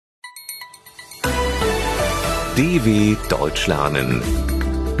DW Deutsch lernen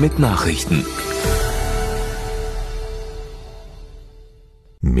mit Nachrichten.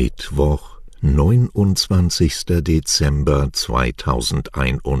 Mittwoch, 29. Dezember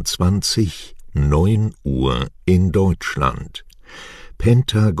 2021, 9 Uhr in Deutschland.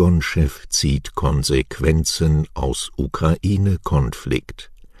 Pentagon-Chef zieht Konsequenzen aus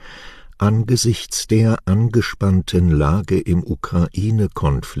Ukraine-Konflikt. Angesichts der angespannten Lage im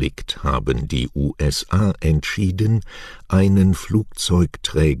Ukraine-Konflikt haben die USA entschieden, einen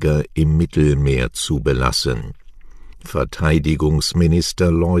Flugzeugträger im Mittelmeer zu belassen. Verteidigungsminister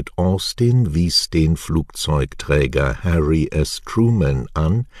Lloyd Austin wies den Flugzeugträger Harry S. Truman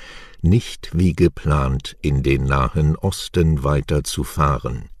an, nicht wie geplant in den Nahen Osten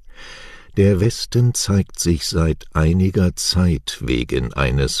weiterzufahren. Der Westen zeigt sich seit einiger Zeit wegen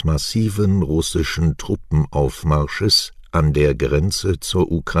eines massiven russischen Truppenaufmarsches an der Grenze zur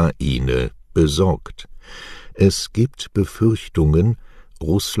Ukraine besorgt. Es gibt Befürchtungen,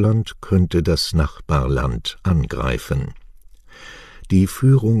 Russland könnte das Nachbarland angreifen. Die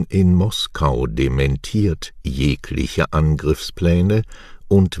Führung in Moskau dementiert jegliche Angriffspläne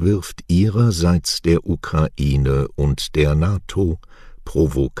und wirft ihrerseits der Ukraine und der NATO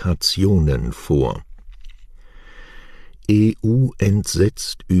Provokationen vor. EU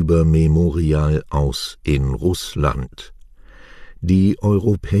entsetzt über Memorial aus in Russland. Die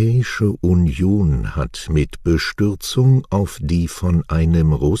Europäische Union hat mit Bestürzung auf die von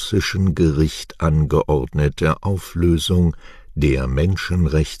einem russischen Gericht angeordnete Auflösung der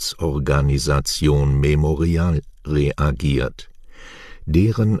Menschenrechtsorganisation Memorial reagiert.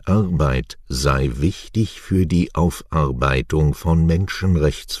 Deren Arbeit sei wichtig für die Aufarbeitung von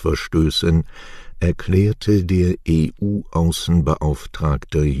Menschenrechtsverstößen, erklärte der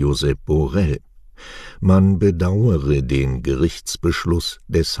EU-Außenbeauftragte Josep Borrell. Man bedauere den Gerichtsbeschluss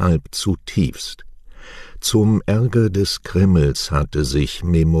deshalb zutiefst. Zum Ärger des Kremls hatte sich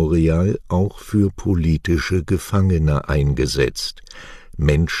Memorial auch für politische Gefangene eingesetzt.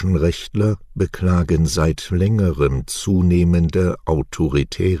 Menschenrechtler beklagen seit längerem zunehmende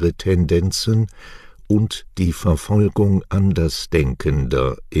autoritäre Tendenzen und die Verfolgung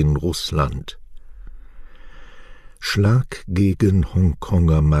Andersdenkender in Russland. Schlag gegen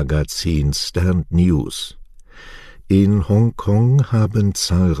Hongkonger Magazin Stand News. In Hongkong haben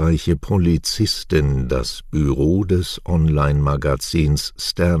zahlreiche Polizisten das Büro des Online-Magazins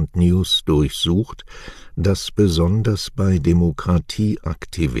Stand News durchsucht, das besonders bei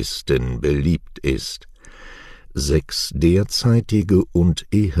Demokratieaktivisten beliebt ist. 6 derzeitige und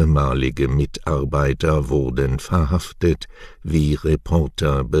ehemalige Mitarbeiter wurden verhaftet, wie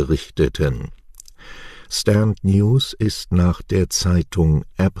Reporter berichteten. Stand News ist nach der Zeitung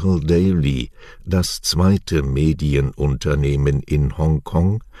Apple Daily das zweite Medienunternehmen in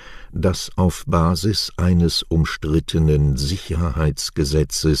Hongkong, das auf Basis eines umstrittenen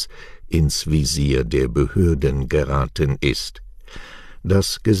Sicherheitsgesetzes ins Visier der Behörden geraten ist.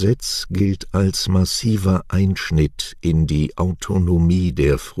 Das Gesetz gilt als massiver Einschnitt in die Autonomie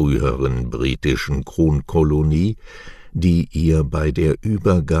der früheren britischen Kronkolonie, die ihr bei der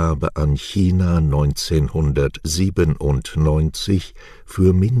Übergabe an China 1997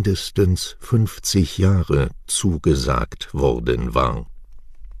 für mindestens 50 Jahre zugesagt worden war.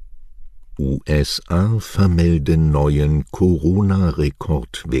 USA vermelden neuen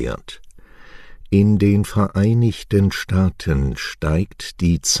Corona-Rekordwert. In den Vereinigten Staaten steigt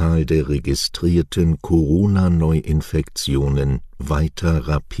die Zahl der registrierten Corona-Neuinfektionen weiter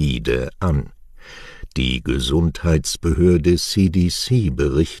rapide an. Die Gesundheitsbehörde CDC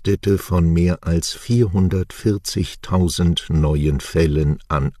berichtete von mehr als 440.000 neuen Fällen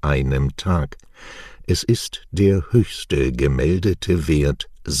an einem Tag. Es ist der höchste gemeldete Wert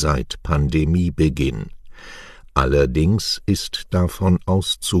seit Pandemiebeginn. Allerdings ist davon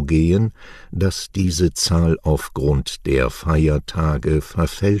auszugehen, dass diese Zahl aufgrund der Feiertage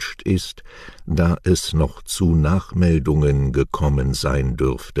verfälscht ist, da es noch zu Nachmeldungen gekommen sein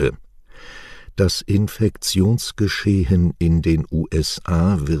dürfte. Das Infektionsgeschehen in den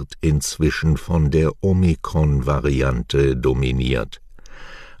USA wird inzwischen von der Omikron-Variante dominiert.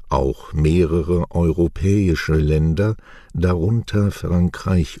 Auch mehrere europäische Länder, darunter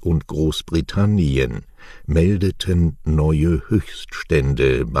Frankreich und Großbritannien, meldeten neue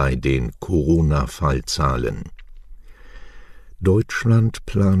Höchststände bei den Corona-Fallzahlen. Deutschland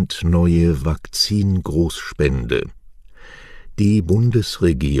plant neue Vakzin-Großspende. Die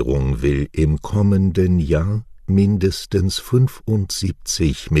Bundesregierung will im kommenden Jahr mindestens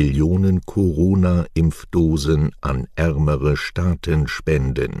 75 Millionen Corona-Impfdosen an ärmere Staaten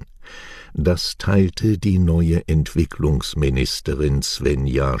spenden. Das teilte die neue Entwicklungsministerin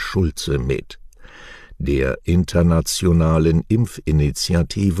Svenja Schulze mit. Der internationalen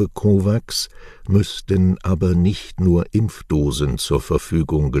Impfinitiative COVAX müssten aber nicht nur Impfdosen zur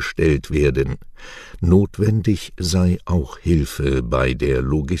Verfügung gestellt werden. Notwendig sei auch Hilfe bei der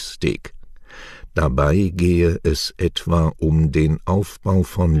Logistik. Dabei gehe es etwa um den Aufbau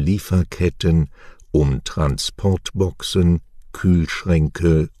von Lieferketten, um Transportboxen,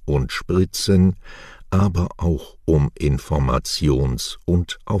 Kühlschränke und Spritzen, aber auch um Informations-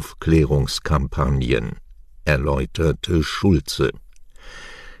 und Aufklärungskampagnen, erläuterte Schulze.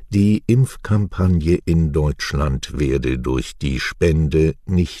 Die Impfkampagne in Deutschland werde durch die Spende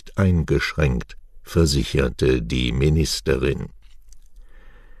nicht eingeschränkt, versicherte die Ministerin.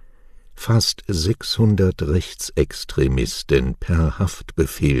 Fast 600 Rechtsextremisten per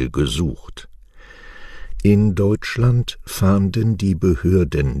Haftbefehl gesucht. In Deutschland fahnden die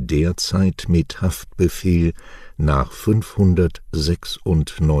Behörden derzeit mit Haftbefehl nach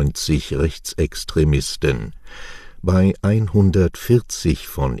 596 Rechtsextremisten. Bei 140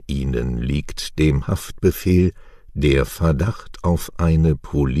 von ihnen liegt dem Haftbefehl der Verdacht auf eine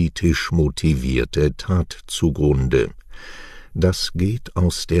politisch motivierte Tat zugrunde. Das geht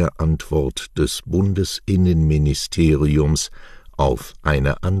aus der Antwort des Bundesinnenministeriums auf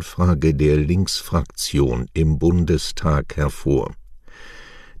eine Anfrage der Linksfraktion im Bundestag hervor.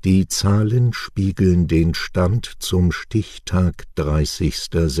 Die Zahlen spiegeln den Stand zum Stichtag 30.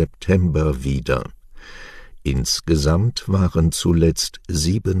 September wider. Insgesamt waren zuletzt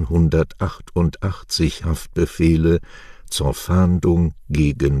 788 Haftbefehle zur Fahndung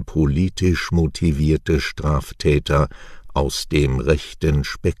gegen politisch motivierte Straftäter aus dem rechten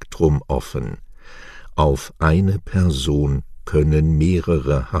Spektrum offen. Auf eine Person können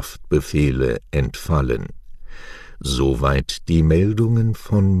mehrere Haftbefehle entfallen. Soweit die Meldungen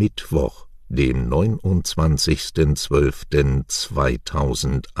von Mittwoch, dem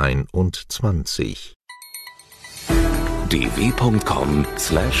 29.12.2021.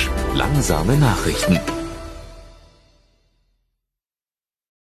 dw.com/langsame Nachrichten